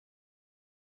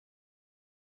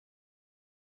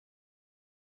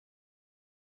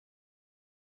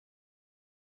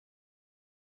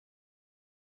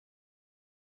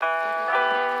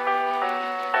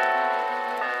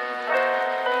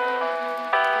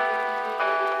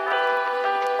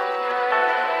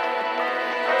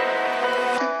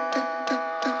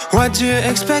What do you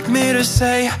expect me to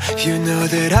say? You know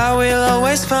that I will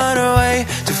always find a way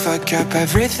to fuck up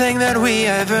everything that we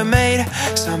ever made.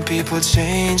 Some people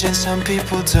change and some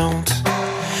people don't.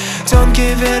 Don't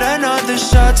give it another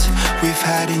shot. We've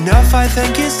had enough, I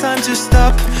think it's time to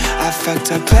stop. I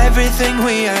fucked up everything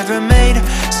we ever made.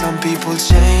 Some people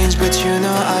change, but you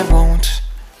know I won't.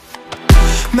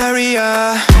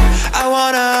 Maria, I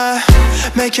wanna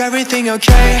make everything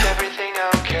okay.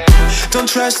 Don't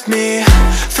trust me,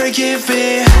 forgive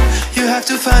me, you have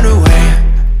to find a way.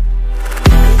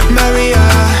 Maria,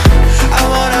 I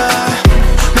wanna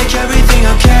make everything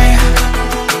okay.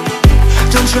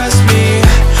 Don't trust me,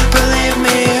 believe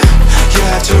me, you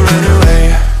have to run away.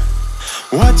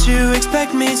 What do you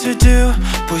expect me to do?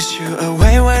 Push you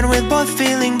away when we're both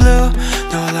feeling blue.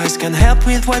 No lies can help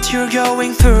with what you're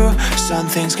going through. Some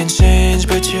things can change,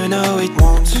 but you know it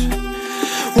won't.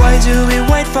 Why do we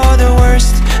wait for the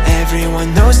worst?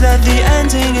 Everyone knows that the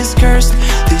ending is cursed.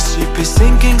 This ship is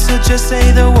sinking, so just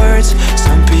say the words.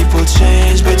 Some people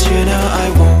change, but you know I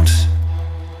won't.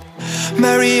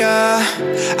 Maria,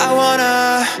 I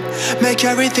wanna make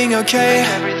everything okay.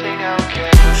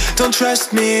 Don't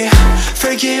trust me,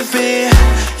 forgive me,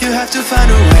 you have to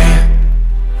find a way.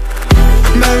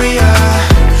 Maria,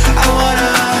 I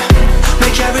wanna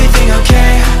make everything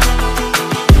okay.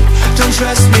 Don't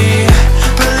trust me,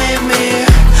 believe me,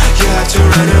 you have to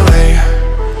run away.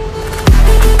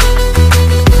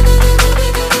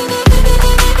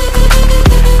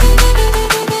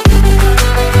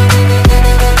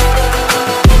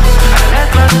 I let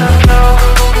myself know.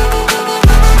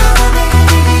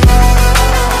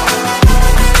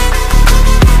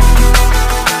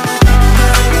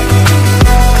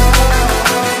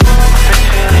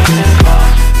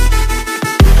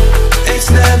 It's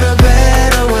never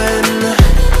better when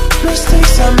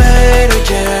mistakes are made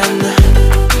again.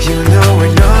 You know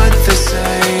we're not the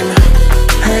same.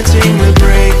 Hurting will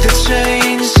break the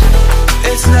chains.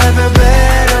 It's never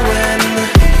better when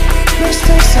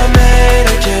mistakes are made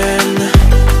again.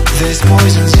 There's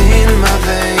poisons in my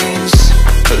veins.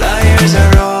 Liars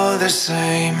are all the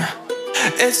same.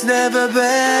 It's never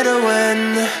better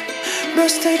when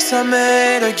mistakes are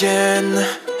made again.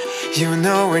 You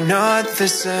know we're not the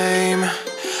same.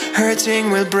 Hurting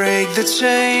will break the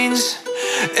chains.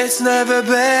 It's never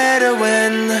better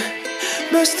when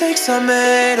mistakes are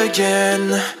made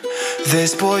again.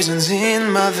 There's poisons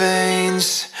in my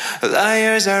veins.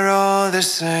 Liars are all the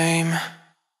same.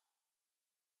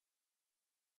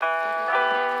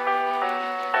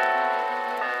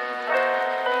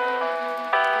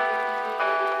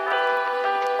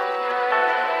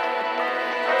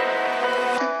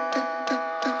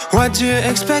 What do you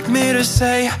expect me to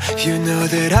say? You know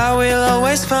that I will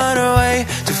always find a way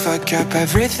to fuck up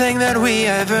everything that we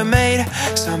ever made.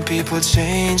 Some people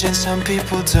change and some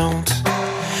people don't.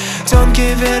 Don't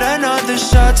give it another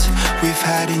shot. We've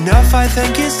had enough, I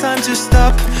think it's time to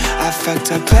stop. I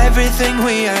fucked up everything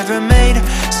we ever made.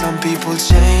 Some people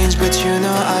change, but you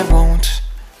know I won't.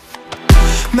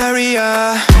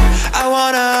 Maria, I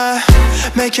wanna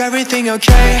make everything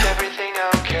okay.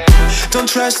 Don't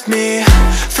trust me,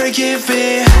 forgive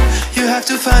me, you have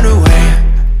to find a way.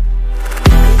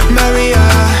 Maria,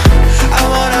 I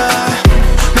wanna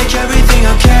make everything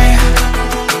okay.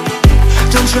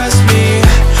 Don't trust me,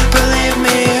 believe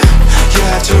me, you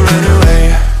have to run away.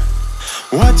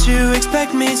 What do you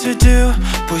expect me to do?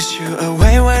 Push you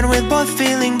away when we're both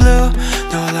feeling blue.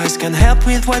 No lies can help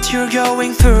with what you're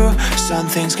going through. Some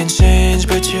things can change,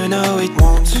 but you know it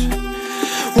won't.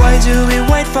 Why do we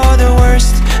wait for the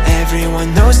worst?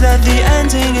 Everyone knows that the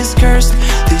ending is cursed.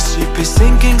 This ship is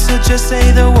sinking, so just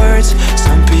say the words.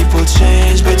 Some people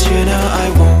change, but you know I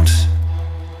won't.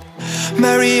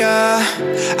 Maria,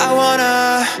 I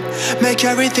wanna make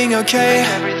everything okay.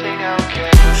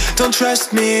 Don't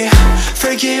trust me,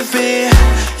 forgive me,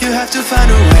 you have to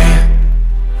find a way.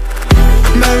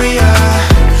 Maria,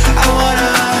 I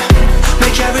wanna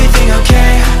make everything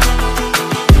okay.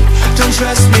 Don't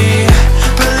trust me,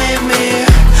 believe me,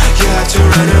 you have to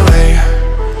run away.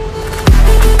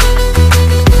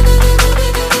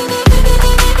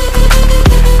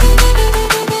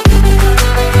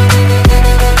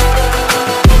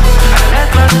 I let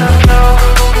myself know.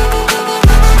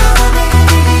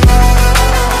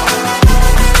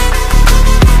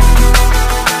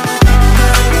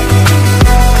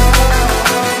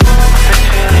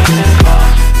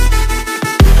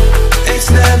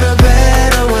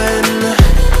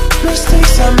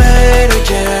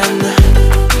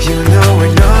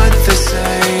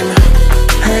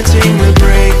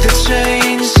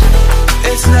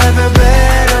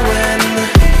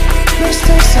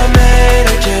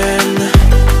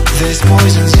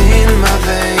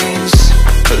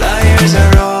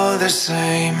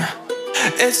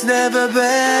 It's never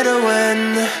better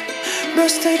when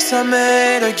mistakes are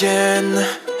made again.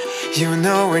 You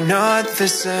know we're not the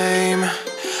same.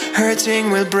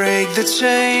 Hurting will break the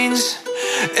chains.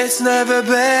 It's never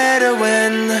better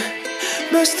when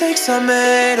mistakes are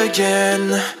made again.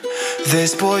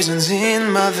 There's poisons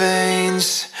in my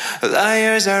veins.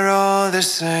 Liars are all the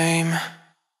same.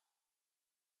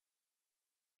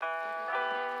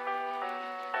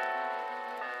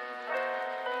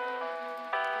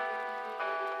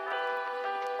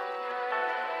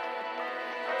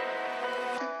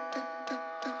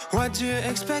 What do you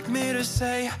expect me to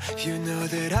say? You know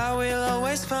that I will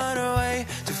always find a way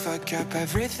to fuck up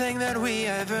everything that we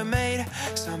ever made.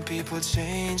 Some people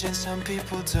change and some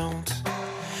people don't.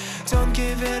 Don't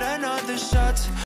give it another shot.